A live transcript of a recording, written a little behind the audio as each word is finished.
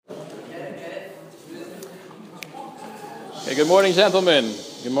Okay, good morning, gentlemen.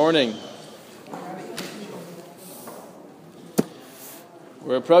 Good morning.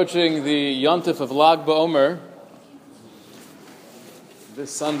 We're approaching the Yontif of Lag BaOmer this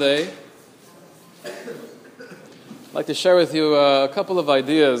Sunday. I'd like to share with you a couple of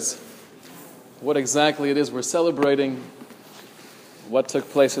ideas, what exactly it is we're celebrating, what took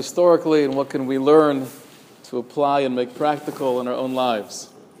place historically, and what can we learn to apply and make practical in our own lives.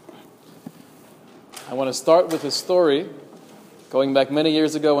 I want to start with a story going back many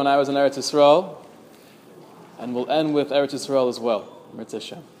years ago when I was in Eretz Yisrael, and we'll end with Eretz Yisrael as well. Mirz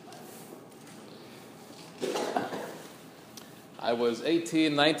Hashem. I was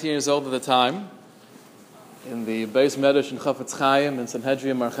 18, 19 years old at the time in the Beis Medrash in Chafetz Chaim in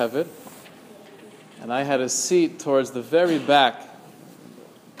Sanhedria Marchevet, and I had a seat towards the very back,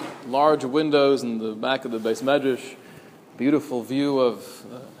 large windows in the back of the Beis Medrash, beautiful view of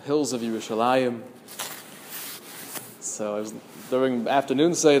hills of Yerushalayim. So I was during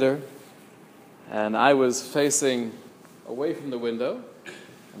afternoon Seder, and I was facing away from the window,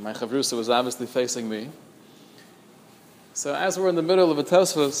 and my chavrusa was obviously facing me. So as we're in the middle of a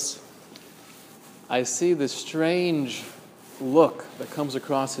Tosfos, I see this strange look that comes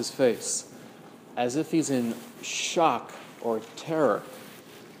across his face, as if he's in shock or terror.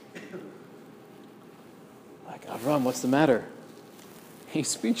 Like, Avram, what's the matter? He's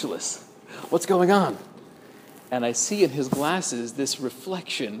speechless. What's going on? And I see in his glasses this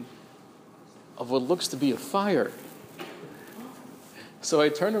reflection of what looks to be a fire. So I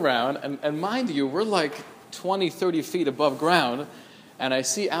turn around, and mind you, we're like 20, 30 feet above ground, and I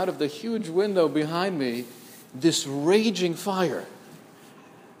see out of the huge window behind me this raging fire.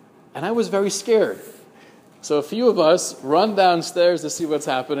 And I was very scared. So a few of us run downstairs to see what's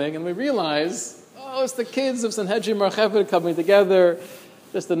happening, and we realize, oh, it's the kids of Sanhedria Marchevet coming together,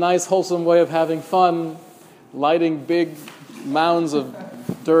 just a nice, wholesome way of having fun, lighting big mounds of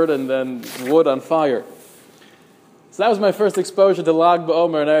dirt and then wood on fire. So that was my first exposure to Lag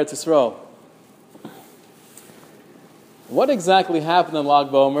BaOmer in Eretz Yisrael. What exactly happened in Lag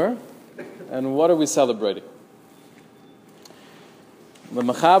BaOmer, and what are we celebrating? The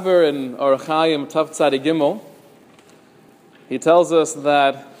Mechaber in Orach Chaim Tav Tzadi Gimel, he tells us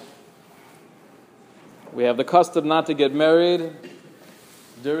that we have the custom not to get married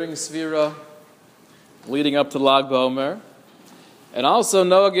during Svira, leading up to Lag BaOmer, and also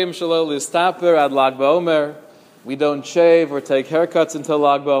Noagim Shelo Listaper ad Lag BaOmer. We don't shave or take haircuts until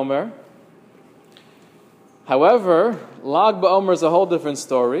Lag BaOmer. However, Lag BaOmer is a whole different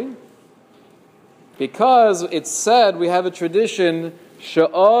story, because it's said we have a tradition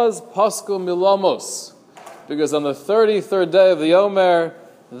Sha'oz Pasku Milamos, because on the 33rd day of the Omer,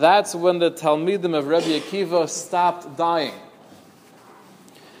 that's when the Talmidim of Rabbi Akiva stopped dying.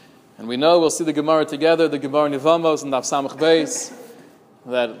 And we know, we'll see the Gemara together, the Gemara Nivamos and Daf Samach Beis,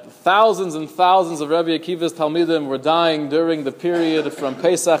 that thousands and thousands of Rabbi Akiva's Talmidim were dying during the period from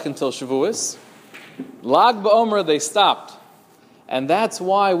Pesach until Shavuos. Lag BaOmer, they stopped. And that's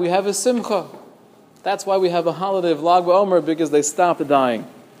why we have a Simcha. That's why we have a holiday of Lag BaOmer, because they stopped dying.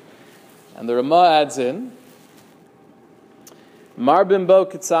 And the Ramah adds in, Marbim Bo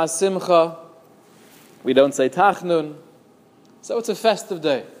Kitzah Simcha, we don't say Tachnun, so it's a festive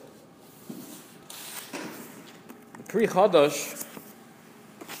day. Pri Chodosh,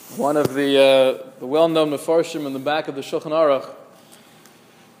 one of the well-known Mefarshim in the back of the Shulchan Aruch,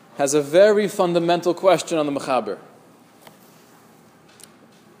 has a very fundamental question on the Mechaber.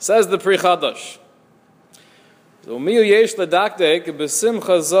 Says the Pri Chodosh,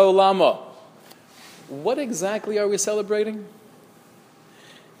 what exactly are we celebrating?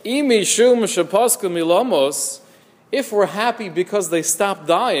 If we're happy because they stopped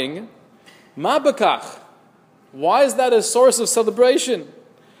dying, ma bekach. Why is that a source of celebration?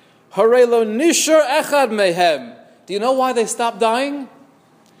 Harelo nishar echad mehem. Do you know why they stopped dying?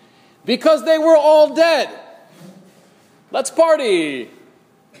 Because they were all dead. Let's party.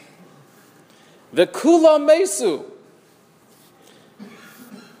 The kula mesu.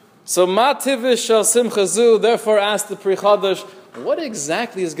 So mativish shel simchazu, therefore asked the Pri Chodosh, what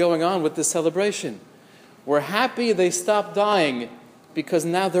exactly is going on with this celebration? We're happy they stopped dying because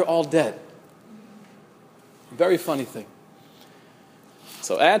now they're all dead. Very funny thing.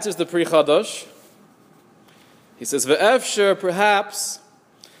 So answers the Pri Chodosh. He says, "Ve'efsher, perhaps,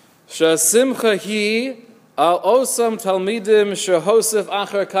 she'simcha hi al osam talmidim shehosef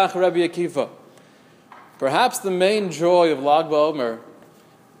acher kach Rabbi Akiva." Perhaps the main joy of Lag BaOmer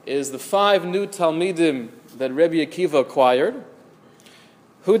is the 5 new talmidim that Rabbi Akiva acquired,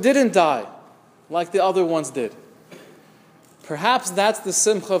 who didn't die like the other ones did. Perhaps that's the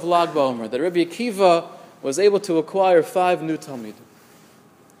simcha of Lag BaOmer, that Rabbi Akiva was able to acquire 5 new Talmidim.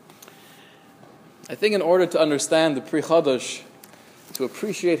 I think in order to understand the Pri Chadash, to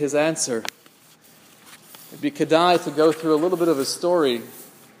appreciate his answer, it'd be kedai to go through a little bit of a story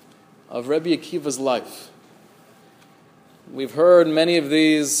of Rabbi Akiva's life. We've heard many of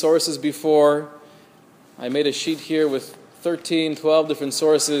these sources before. I made a sheet here with 13, 12 different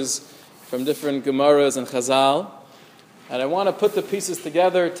sources from different Gemaras and Chazal. And I want to put the pieces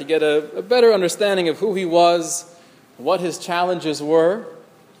together to get a better understanding of who he was, what his challenges were,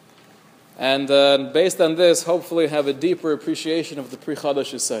 and based on this, hopefully have a deeper appreciation of the Pri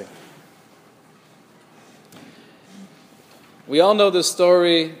Chadash is saying. We all know the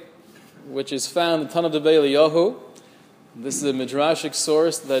story, which is found in Tana Debei Eliyahu. This is a midrashic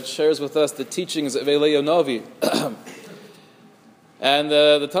source that shares with us the teachings of Eliyahu Novi. And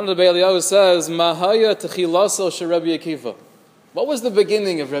the Tana Debei Eliyahu says, Mahaya techilaso she Rabbi Akiva. What was the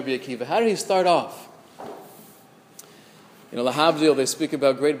beginning of Rabbi Akiva? How did he start off? You know, Lahavdil, they speak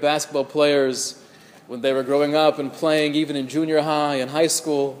about great basketball players when they were growing up and playing even in junior high and high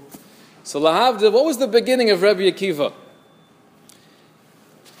school. So Lahavdil, what was the beginning of Rabbi Akiva?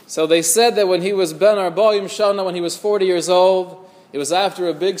 So they said that when he was Ben Arboim Shana, when he was 40 years old, it was after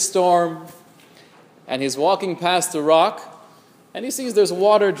a big storm, and he's walking past a rock, and he sees there's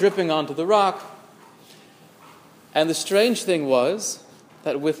water dripping onto the rock. And the strange thing was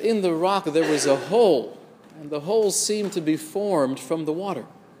that within the rock there was a hole, and the hole seemed to be formed from the water.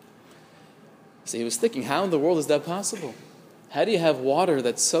 So he was thinking, how in the world is that possible? How do you have water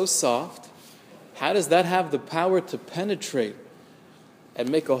that's so soft? How does that have the power to penetrate and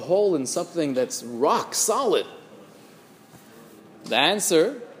make a hole in something that's rock solid? The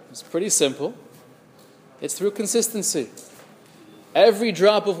answer is pretty simple. It's through consistency. Every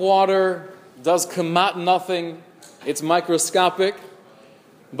drop of water does kamat nothing. It's microscopic.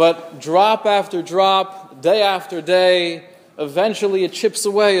 But drop after drop, day after day, eventually it chips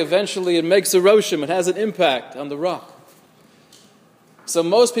away. Eventually it makes erosion. It has an impact on the rock. So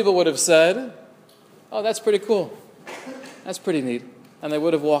most people would have said, oh, that's pretty cool. That's pretty neat. And they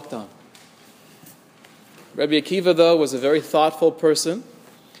would have walked on. Rabbi Akiva, though, was a very thoughtful person.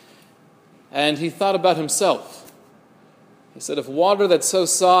 And he thought about himself. He said, if water that's so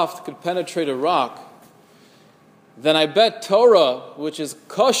soft could penetrate a rock, then I bet Torah, which is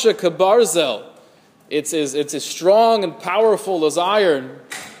kosher kabarzel, it's as strong and powerful as iron,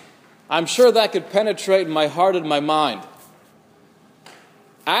 I'm sure that could penetrate my heart and my mind.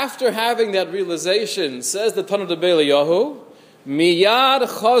 After having that realization, says the Tana Debei Eliyahu, miyad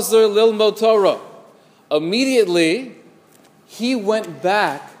chazer lilmod Torah. Immediately, he went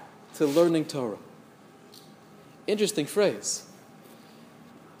back to learning Torah. Interesting phrase.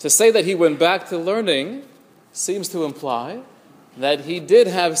 To say that he went back to learning seems to imply that he did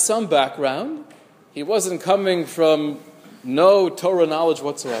have some background. He wasn't coming from no Torah knowledge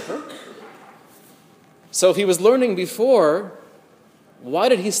whatsoever. So if he was learning before, why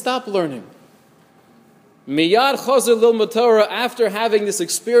did he stop learning? Miyad chazer lilmod Torah, after having this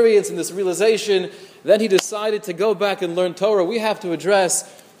experience and this realization, then he decided to go back and learn Torah. We have to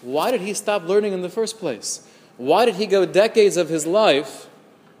address, why did he stop learning in the first place? Why did he go decades of his life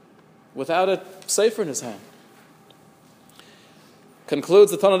without a sefer in his hand?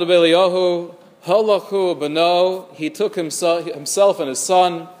 Concludes the Tana Debei Eliyahu, halachu beno, he took himself and his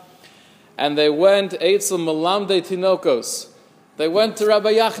son, and they went eitzel melamdei tinokos. They went to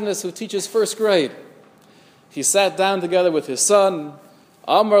Rabbi Yachnes, who teaches first grade. He sat down together with his son.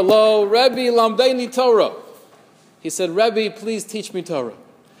 Amar lo, Rebbe lamdeini Torah. He said, Rebbe, please teach me Torah.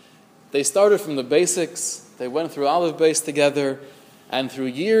 They started from the basics. They went through Aleph Beis together, and through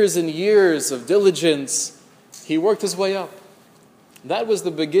years and years of diligence, he worked his way up. That was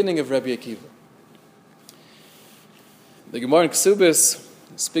the beginning of Rabbi Akiva. The Gemara in Ksubis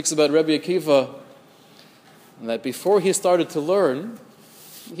speaks about Rabbi Akiva, and that before he started to learn,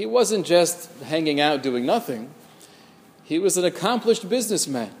 he wasn't just hanging out doing nothing. He was an accomplished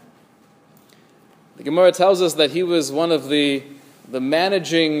businessman. The Gemara tells us that he was one of the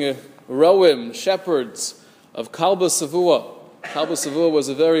managing roim, shepherds of Kalba Savua. Kalba Savua was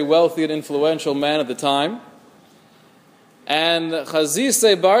a very wealthy and influential man at the time. And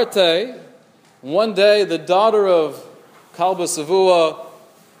Chazise Barte, one day the daughter of Kalba Savua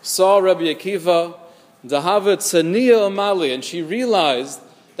saw Rabbi Akiva, Dahavet Tzaniya Amali, and she realized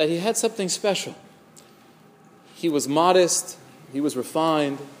that he had something special. He was modest, he was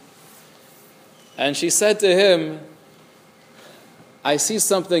refined. And she said to him, I see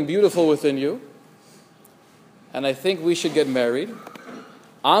something beautiful within you, and I think we should get married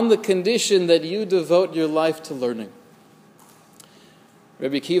on the condition that you devote your life to learning.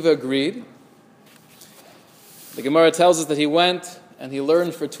 Rabbi Akiva agreed, The Gemara tells us that he went and he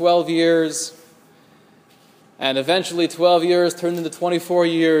learned for 12 years, and eventually 12 years turned into 24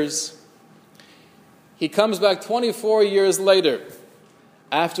 years. He comes back 24 years later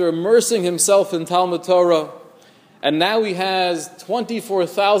after immersing himself in Talmud Torah, and now he has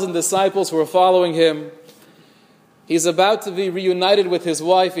 24,000 disciples who are following him. He's about to be reunited with his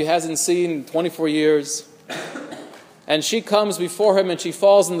wife he hasn't seen in 24 years. And she comes before him and she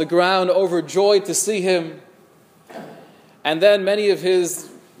falls on the ground overjoyed to see him. And then many of his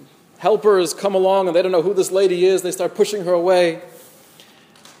helpers come along and they don't know who this lady is. They start pushing her away.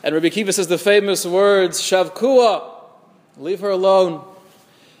 And Rabbi Akiva says the famous words, Shavkua, leave her alone.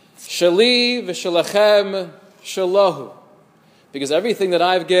 Shali v'shalachem shalahu. Because everything that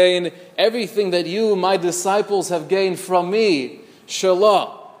I've gained, everything that you, my disciples, have gained from me,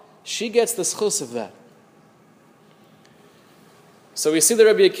 shalah, she gets the schus of that. So we see that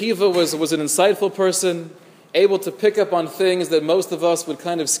Rabbi Akiva was an insightful person, able to pick up on things that most of us would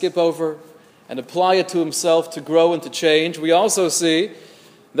kind of skip over and apply it to himself to grow and to change. We also see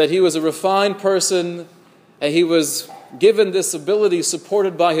that he was a refined person and he was given this ability,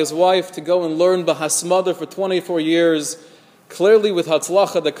 supported by his wife, to go and learn Bahasmada for 24 years, clearly with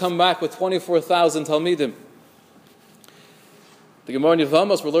Hatzlacha, to come back with 24,000 Talmidim. The Gemara in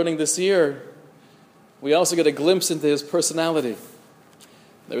Yevamos we're learning this year, we also get a glimpse into his personality.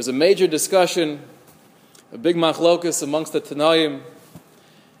 There was a major discussion, a big machlokus amongst the Tanaim,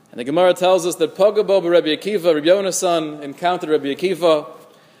 and the Gemara tells us that Pogabo Rabbi Akiva, Rabbi Yonasan, encountered Rabbi Akiva,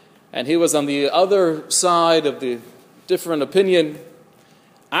 and he was on the other side of the different opinion.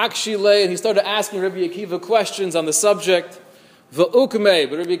 Akshile, and he started asking Rabbi Akiva questions on the subject. V'ukmei,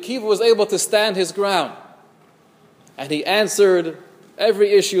 but Rabbi Akiva was able to stand his ground, and he answered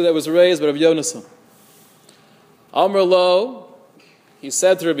every issue that was raised by Rabbi Yonasan. Amr lo, he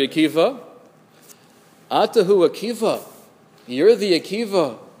said to Rabbi Akiva, Atahu Akiva, you're the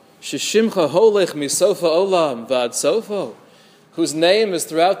Akiva, sheshimcha holech misofa olam v'ad sofo, whose name is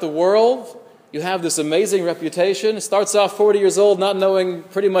throughout the world. You have this amazing reputation. It starts off 40 years old, not knowing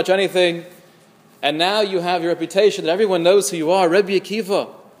pretty much anything, and now you have your reputation that everyone knows who you are, Rabbi Akiva.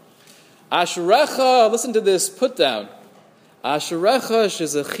 Ashrecha, listen to this put down. Ashrecha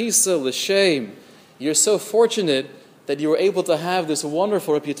shezachisa l'shem. You're so fortunate that you were able to have this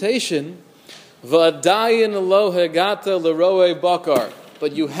wonderful reputation. V'adayin lo hegata l'roe bakar.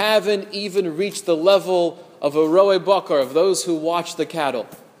 But you haven't even reached the level of a roe bakar, of those who watch the cattle.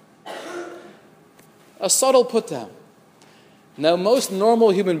 A subtle put down. Now, most normal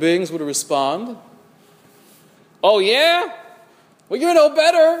human beings would respond, oh yeah? Well, you're no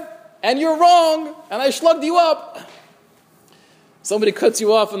better, and you're wrong, and I slugged you up. Somebody cuts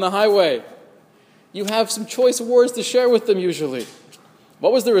you off on the highway. You have some choice words to share with them usually.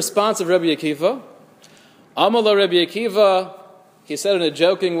 What was the response of Rabbi Akiva? Amala Rabbi Akiva, he said in a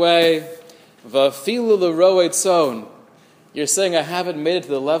joking way, Vafilu l'roet son. You're saying I haven't made it to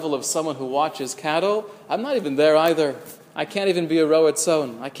the level of someone who watches cattle? I'm not even there either. I can't even be a roet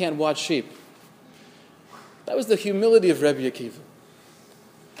son. I can't watch sheep. That was the humility of Rabbi Akiva.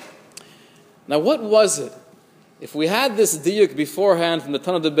 Now what was it? If we had this diyuk beforehand from the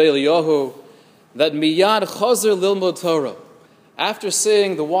Tanna D'Bei Eliyahu, that miyad chazer lilmod Torah, after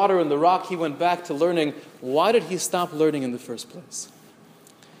seeing the water and the rock, he went back to learning. Why did he stop learning in the first place?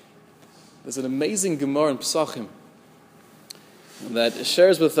 There's an amazing Gemara in Pesachim that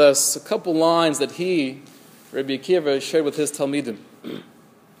shares with us a couple lines that he, Rabbi Akiva, shared with his Talmidim.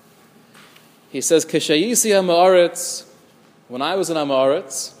 He says, Keshayisi ha'ma'aretz, when I was in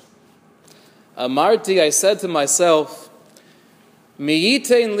Ha'ma'aretz, Amarti, I said to myself,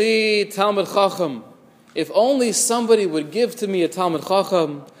 Miyitein li Talmud Chacham, if only somebody would give to me a Talmud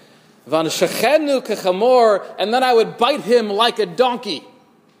Chacham, Van shechenu kechamor, and then I would bite him like a donkey.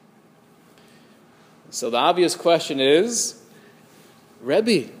 So the obvious question is,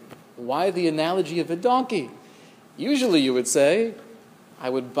 Rebbe, why the analogy of a donkey? Usually you would say, I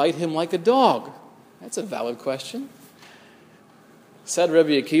would bite him like a dog. That's a valid question. Said Rabbi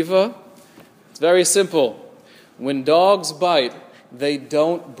Akiva, it's very simple. When dogs bite, they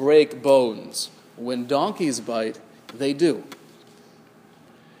don't break bones. When donkeys bite, they do.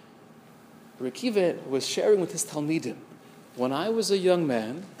 Rabbi Akiva was sharing with his Talmidim, when I was a young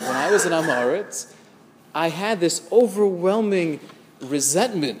man, when I was in Ha'ma'aretz, I had this overwhelming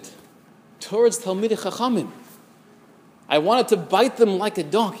resentment towards Talmidei Chachamim. I wanted to bite them like a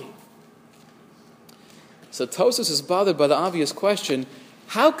donkey. So Tosfos is bothered by the obvious question,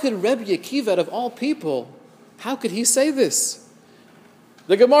 how could Rabbi Akiva, out of all people, how could he say this?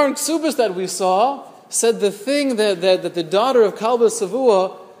 The Gemara in Ksubas that we saw said the thing that the daughter of Kalba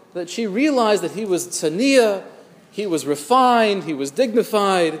Savua, that she realized that he was tzaniya, He was refined, he was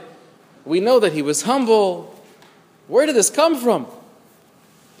dignified. We know that he was humble. Where did this come from?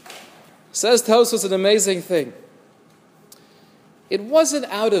 Says Tosfos an amazing thing. It wasn't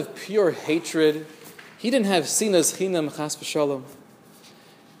out of pure hatred. He didn't have sinas chinam chas v'shalom.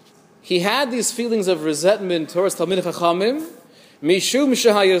 He had these feelings of resentment towards Talmidei Chachamim, mishum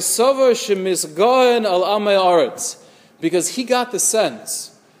shehayasova shemisgoen al amei aretz, because he got the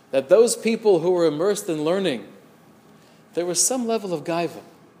sense that those people who were immersed in learning, there was some level of gaiva.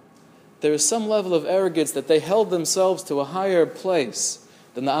 There was some level of arrogance that they held themselves to a higher place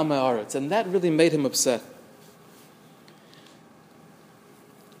than the amei aretz, and that really made him upset.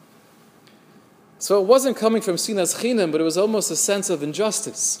 So it wasn't coming from sinas chinam, but it was almost a sense of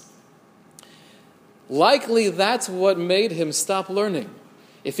injustice. Likely that's what made him stop learning.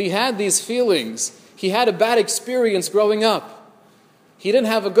 If he had these feelings, he had a bad experience growing up. He didn't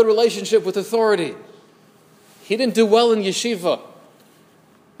have a good relationship with authority. He didn't do well in yeshiva.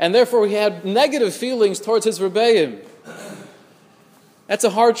 And therefore he had negative feelings towards his rebbeim. That's a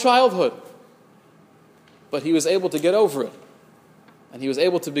hard childhood. But he was able to get over it. And he was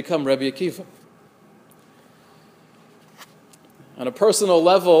able to become Rabbi Akiva. On a personal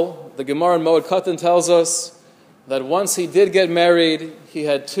level, the Gemara in Moed Katan tells us that once he did get married, he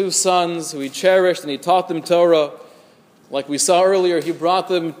had 2 sons who he cherished and he taught them Torah. Like we saw earlier, he brought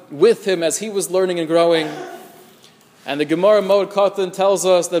them with him as he was learning and growing. And the Gemara in Moed Katan tells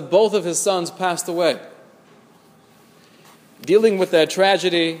us that both of his sons passed away. Dealing with that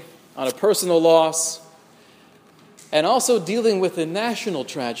tragedy on a personal loss, and also dealing with a national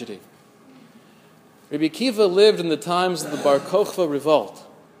tragedy. Rabbi Akiva lived in the times of the Bar Kokhba revolt.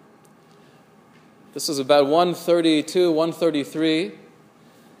 This was about 132, 133.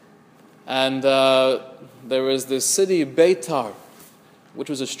 And there was this city, Beitar, which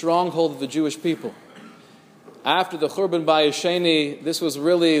was a stronghold of the Jewish people. After the Churban Bayis Sheni, this was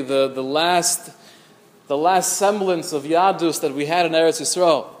really the last semblance of Yadus that we had in Eretz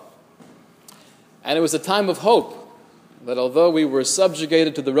Yisrael. And it was a time of hope, that although we were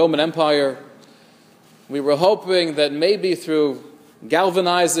subjugated to the Roman Empire, we were hoping that maybe through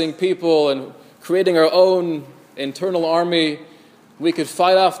galvanizing people and creating our own internal army, we could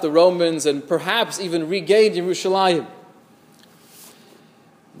fight off the Romans and perhaps even regain Yerushalayim.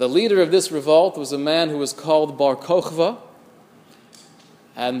 The leader of this revolt was a man who was called Bar Kokhba.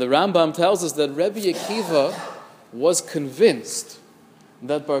 And the Rambam tells us that Rabbi Akiva was convinced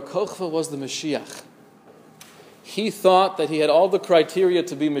that Bar Kokhba was the Mashiach. He thought that he had all the criteria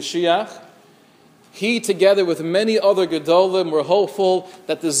to be Mashiach. He, together with many other Gedolim, were hopeful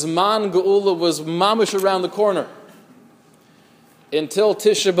that the Zman Geula was mamish around the corner. Until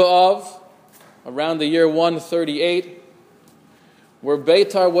Tisha B'Av, around the year 138, where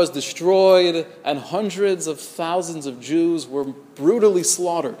Beitar was destroyed and hundreds of thousands of Jews were brutally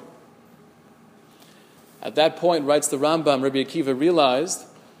slaughtered. At that point, writes the Rambam, Rabbi Akiva realized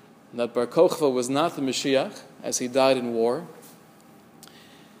that Bar Kokhba was not the Mashiach, as he died in war.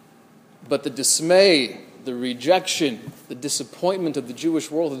 But the dismay, the rejection, the disappointment of the Jewish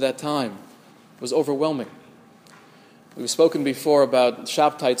world at that time was overwhelming. We've spoken before about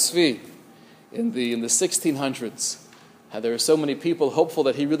Shabtai Tzvi in the 1600s. How there were so many people hopeful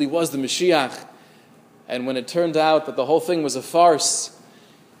that he really was the Mashiach. And when it turned out that the whole thing was a farce,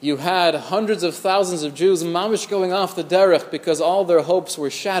 you had hundreds of thousands of Jews mamish going off the derech because all their hopes were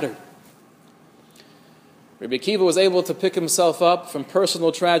shattered. Rabbi Akiva was able to pick himself up from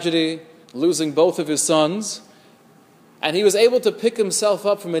personal tragedy, losing both of his sons, and he was able to pick himself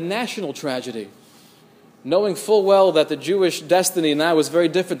up from a national tragedy, knowing full well that the Jewish destiny now was very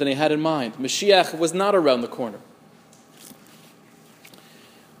different than he had in mind. Mashiach was not around the corner.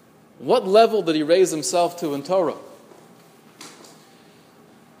 What level did he raise himself to in Torah?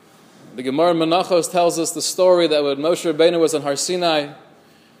 The Gemara in Menachos tells us the story that when Moshe Rabbeinu was on Har Sinai,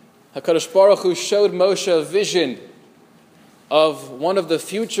 HaKadosh Baruch Hu showed Moshe a vision of one of the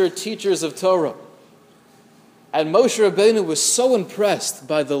future teachers of Torah. And Moshe Rabbeinu was so impressed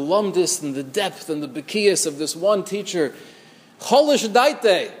by the lumdis and the depth and the bekiyas of this one teacher. Cholish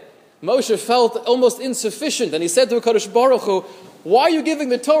daite. Moshe felt almost insufficient, and he said to HaKadosh Baruch Hu, why are you giving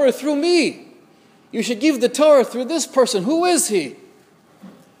the Torah through me? You should give the Torah through this person. Who is he?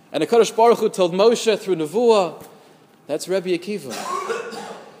 And HaKadosh Baruch Hu told Moshe through Nevuah, that's Rabbi Akiva.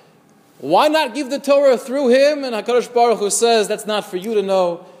 Why not give the Torah through him? And HaKadosh Baruch Hu says, that's not for you to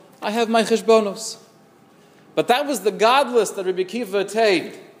know. I have my cheshbonos. But that was the godless that Rabbi Akiva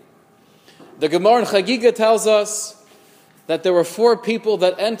attained. The Gemara in Chagiga tells us that there were 4 people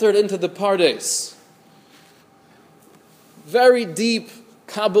that entered into the Pardes. Very deep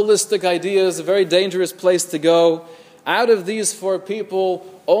Kabbalistic ideas, a very dangerous place to go. Out of these four people,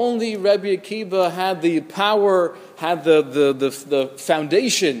 only Rabbi Akiva had the power, had the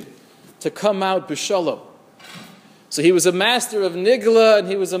foundation to come out b'shalom. So he was a master of Nigla and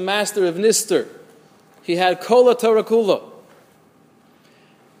he was a master of Nister. He had Kol Torah Kula.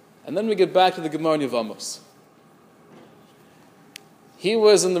 And then we get back to the Gemara Yevamos. He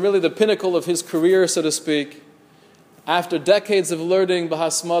was in really the pinnacle of his career, so to speak. After decades of learning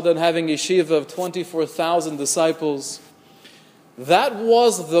Bahasmada and having yeshiva of 24,000 disciples, that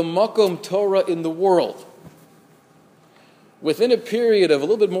was the Makom Torah in the world. Within a period of a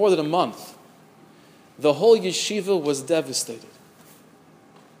little bit more than a month, the whole yeshiva was devastated.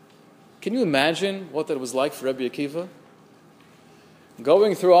 Can you imagine what that was like for Rabbi Akiva?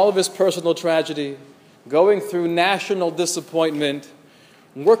 Going through all of his personal tragedy, going through national disappointment,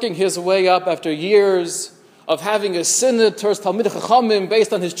 working his way up after years of having a synod towards Talmid Chachamim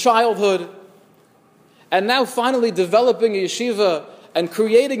based on his childhood, and now finally developing a yeshiva and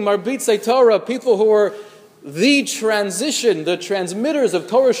creating Marbitzei Torah, people who were the transition, the transmitters of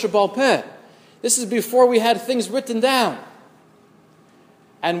Torah Sheba'al Peh. This is before we had things written down.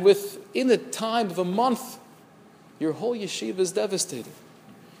 And within the time of a month, your whole yeshiva is devastated.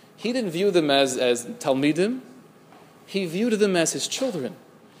 He didn't view them as Talmidim. He viewed them as his children.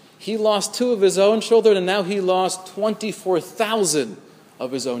 He lost 2 of his own children, and now he lost 24,000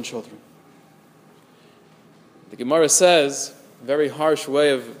 of his own children. The Gemara says, a very harsh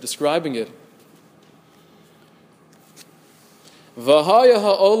way of describing it, V'haya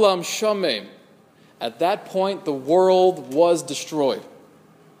ha'olam shamem. At that point, the world was destroyed.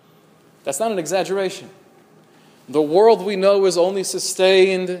 That's not an exaggeration. The world we know is only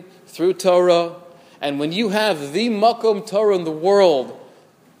sustained through Torah, and when you have the Makom Torah in the world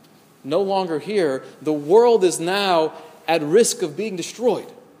no longer here, the world is now at risk of being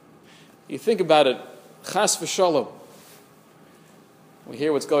destroyed. You think about it, Chas v'shalom. We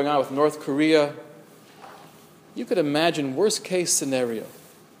hear what's going on with North Korea. You could imagine worst case scenario.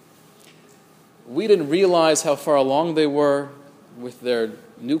 We didn't realize how far along they were with their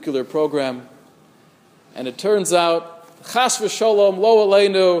nuclear program. And it turns out, Chas v'shalom, lo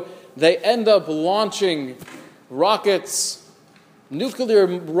aleinu, they end up launching rockets, nuclear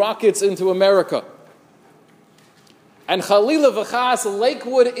rockets into America. And Chalila v'chas,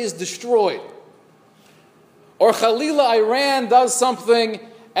 Lakewood is destroyed. Or Chalila, Iran does something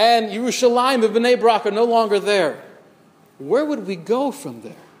and Yerushalayim and Bnei Brak are no longer there. Where would we go from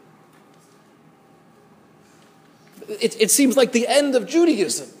there? It seems like the end of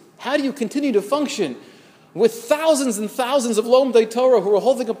Judaism. How do you continue to function with thousands and thousands of Lomdei Torah who are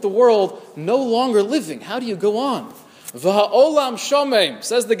holding up the world no longer living? How do you go on? V'ha'olam shomem,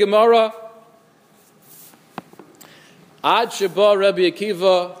 says the Gemara, Ad sheba Rabbi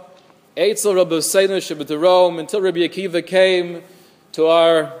Akiva, Eitzel Rabbi Seinu Shabbat until Rabbi Akiva came to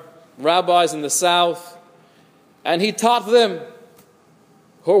our rabbis in the south, and he taught them.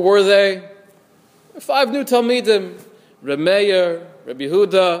 Who were they? 5 new Talmidim, Rabbi Meir, Rabbi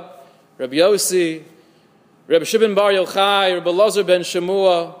Yehuda, Rabbi Yossi, Rabbi Shimon Bar Yochai, Rabbi Elazar ben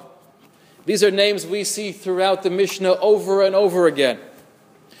Shemua. These are names we see throughout the Mishnah over and over again.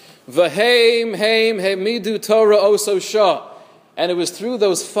 V'heim, heim, hemidu Torah oso shah. And it was through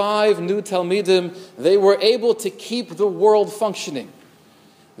those 5 new Talmidim they were able to keep the world functioning.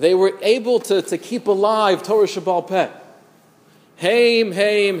 They were able to keep alive Torah Sheba'al Peh. Heim,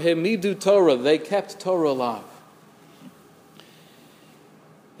 heim, hemidu Torah. They kept Torah alive.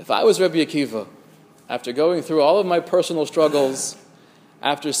 If I was Rabbi Akiva, after going through all of my personal struggles,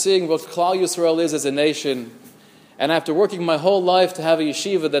 after seeing what Klal Yisrael is as a nation, and after working my whole life to have a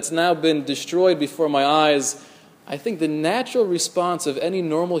yeshiva that's now been destroyed before my eyes, I think the natural response of any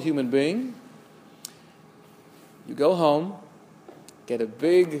normal human being, you go home, get a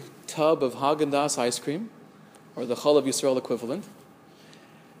big tub of Haagen-Dazs ice cream, or the Chalav Yisrael equivalent.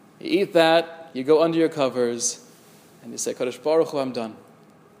 You eat that, you go under your covers, and you say, Kadosh Baruch Hu, I'm done.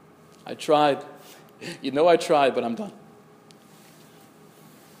 I tried. You know I tried, but I'm done.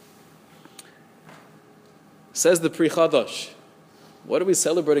 Says the Pri Chadash, what are we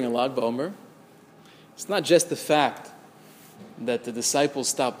celebrating in Lag BaOmer? It's not just the fact that the disciples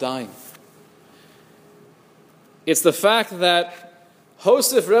stopped dying. It's the fact that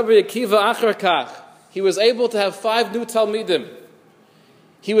Hosef Rabbi Akiva Achar Kach, he was able to have 5 new Talmidim.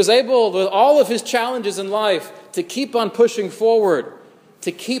 He was able, with all of his challenges in life, to keep on pushing forward,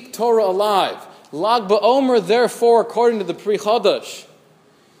 to keep Torah alive. Lag BaOmer, therefore, according to the Pri Chadash,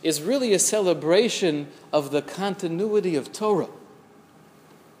 is really a celebration of the continuity of Torah.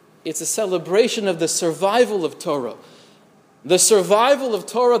 It's a celebration of the survival of Torah. The survival of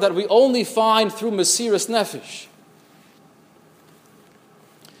Torah that we only find through Mesiras Nefesh.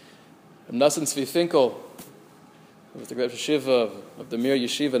 Nosson Tzvi Finkel, who was the great yeshiva of the Mir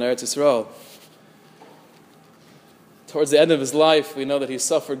Yeshiva in Eretz Yisrael, towards the end of his life, we know that he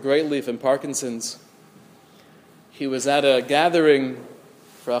suffered greatly from Parkinson's. He was at a gathering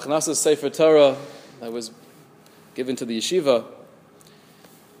for Achnasas Sefer Torah that was given to the yeshiva,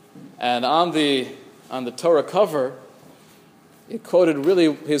 and on the Torah cover, it quoted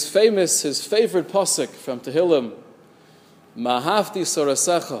really his favorite pasuk from Tehillim, Mahavti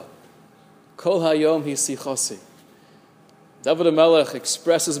Sorasecha, Kol Hayom Hisichasi. David HaMelech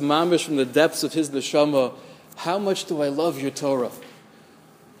expresses mamish from the depths of his neshama, how much do I love your Torah?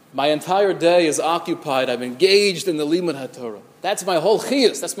 My entire day is occupied. I'm engaged in the limud HaTorah. That's my whole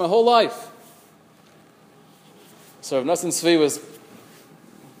chiyus. That's my whole life. So Rav Nosson Tzvi was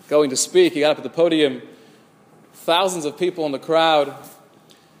going to speak. He got up at the podium. Thousands of people in the crowd.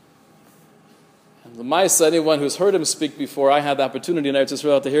 And l'maisa, anyone who's heard him speak before, I had the opportunity in Eretz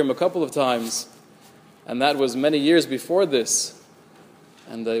Yisrael to hear him a couple of times. And that was many years before this.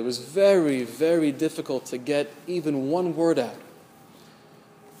 And it was very, very difficult to get even one word out.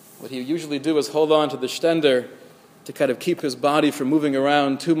 What he would usually do is hold on to the shtender to kind of keep his body from moving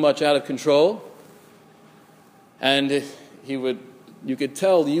around too much out of control. And you could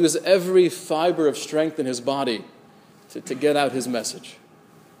tell, use every fiber of strength in his body to get out his message.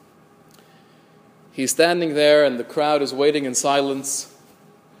 He's standing there and the crowd is waiting in silence.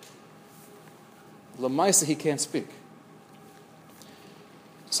 L'maisa, he can't speak.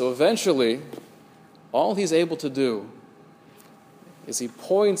 So eventually, all he's able to do is he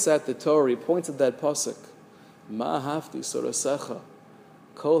points at the Torah, he points at that pasuk, Ma hafti sorasecha,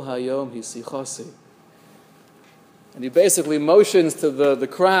 kol hayom hisichasi. And he basically motions to the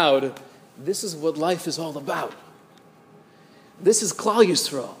crowd, this is what life is all about. This is Klal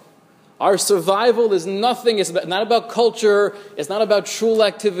Yisrael. Our survival is nothing, it's not about culture, it's not about shul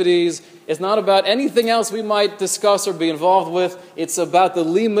activities, it's not about anything else we might discuss or be involved with. It's about the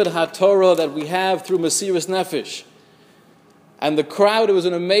limud HaTorah that we have through Mesiras Nefesh. And the crowd, it was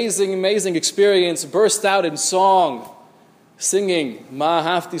an amazing, amazing experience, burst out in song, singing, Ma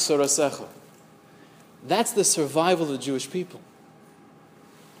hafti sorasecha. That's the survival of the Jewish people.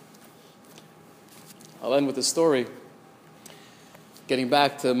 I'll end with a story. Getting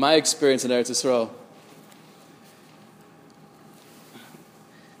back to my experience in Eretz Yisrael.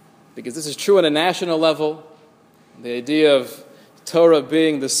 Because this is true on a national level. The idea of Torah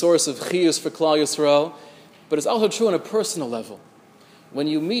being the source of chiyus for Klal Yisrael. But it's also true on a personal level. When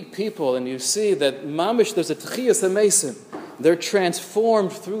you meet people and you see that mamish, there's a tchiyas hamesim, they're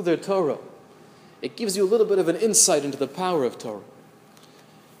transformed through their Torah. It gives you a little bit of an insight into the power of Torah.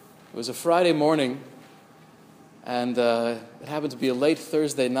 It was a Friday morning, and it happened to be a late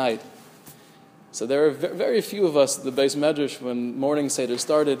Thursday night. So there were very few of us at the Beis Medrash when morning Seder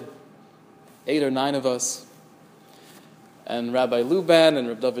started, 8 or 9 of us. And Rabbi Luban and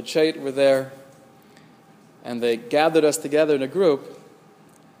Rabbi David Chait were there. And they gathered us together in a group,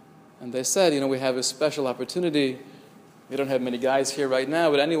 and they said, we have a special opportunity. We don't have many guys here right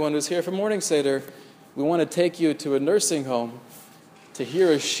now, but anyone who's here for morning Seder, we want to take you to a nursing home to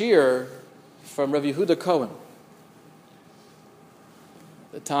hear a shir from Rav Yehuda Cohen.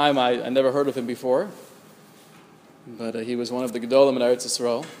 At the time, I never heard of him before, but he was one of the Gedolim in Eretz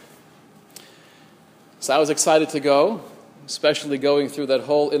Yisrael. So I was excited to go, especially going through that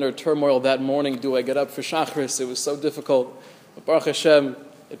whole inner turmoil that morning. Do I get up for Shachris? It was so difficult. But Baruch Hashem,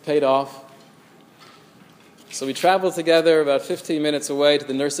 it paid off. So we traveled together about 15 minutes away to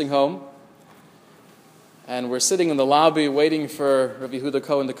the nursing home. And we're sitting in the lobby waiting for Rav Yehuda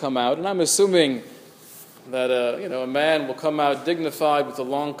Cohen to come out. And I'm assuming that a man will come out dignified with a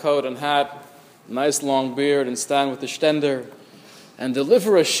long coat and hat, nice long beard, and stand with the shtender and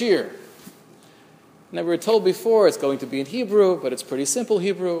deliver a shir. Now, we were told before it's going to be in Hebrew, but it's pretty simple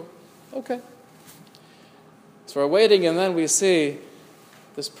Hebrew. Okay. So we're waiting, and then we see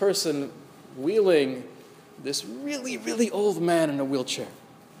this person wheeling this really, really old man in a wheelchair.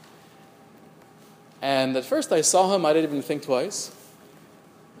 And at first I saw him, I didn't even think twice.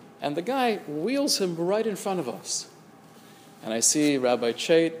 And the guy wheels him right in front of us. And I see Rabbi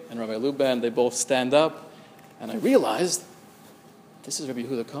Chait and Rabbi Luban, they both stand up, and I realized, this is Rabbi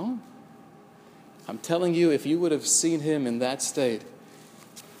Yehuda Cohen? I'm telling you, if you would have seen him in that state,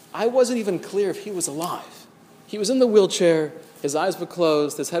 I wasn't even clear if he was alive. He was in the wheelchair, his eyes were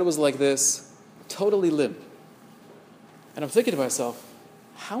closed, his head was like this, totally limp. And I'm thinking to myself,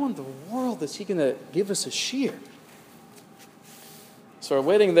 how in the world is he going to give us a shir? So we're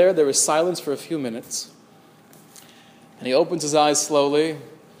waiting there was silence for a few minutes. And he opens his eyes slowly.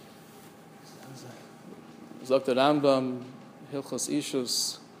 Dr. Rambam, Hilchos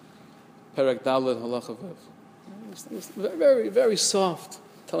Ishus, Perek Dalet, Halacha Vav. It's very, very soft,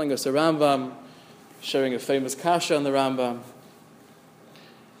 telling us the Rambam, sharing a famous kasha on the Rambam.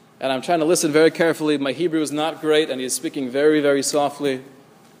 And I'm trying to listen very carefully. My Hebrew is not great, and he's speaking very, very softly.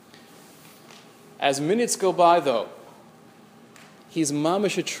 As minutes go by, though, he's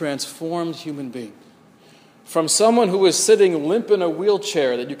mamish a transformed human being. From someone who was sitting limp in a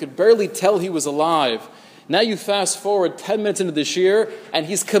wheelchair that you could barely tell he was alive. Now you fast forward 10 minutes into the shir, and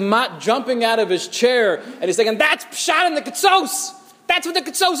he's kamat jumping out of his chair, and he's saying, that's pshat in the ketzos. That's what the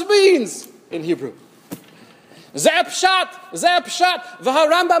ketzos means in Hebrew. Zeh pshat,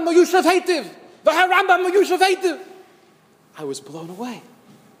 v'harambam muyushav heitiv, v'harambam muyushav heitiv. I was blown away.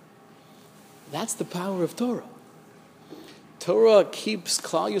 That's the power of Torah. Torah keeps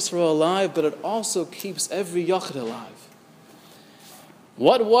Klal Yisrael alive, but it also keeps every Yachid alive.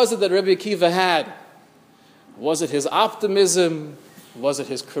 What was it that Rabbi Akiva had? Was it his optimism? Was it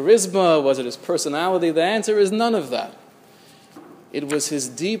his charisma? Was it his personality? The answer is none of that. It was his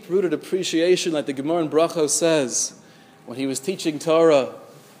deep-rooted appreciation, like the Gemara in Brachos says, when he was teaching Torah,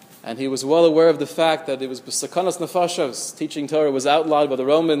 and he was well aware of the fact that it was b'sakanas nefashos, teaching Torah was outlawed by the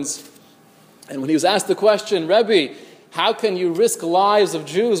Romans. And when he was asked the question, Rebbe, how can you risk lives of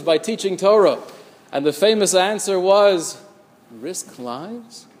Jews by teaching Torah? And the famous answer was, risk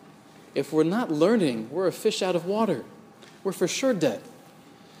lives? If we're not learning, we're a fish out of water. We're for sure dead.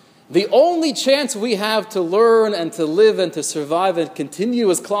 The only chance we have to learn and to live and to survive and continue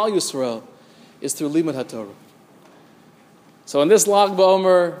as Klal Yisrael is through Limud HaTorah. So in this Lag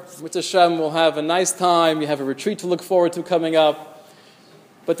BaOmer, Mitzvah Hashem, we'll have a nice time. You have a retreat to look forward to coming up.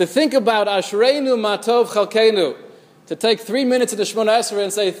 But to think about Ashreinu Matov Chalkeinu, to take 3 minutes of the Shemona Esrei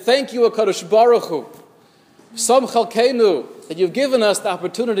and say, thank you, HaKadosh Baruch Hu, Som Chalkeinu, that you've given us the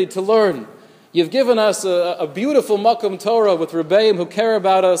opportunity to learn. You've given us a beautiful Makom Torah with Rebbeim who care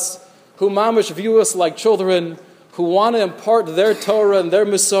about us, who mamish view us like children, who want to impart their Torah and their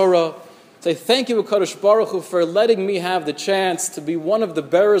Masorah. Say, thank you, HaKadosh Baruch Hu, for letting me have the chance to be one of the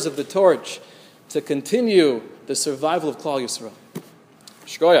bearers of the torch to continue the survival of Klal Yisrael.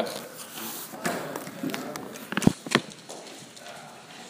 Shkoyach.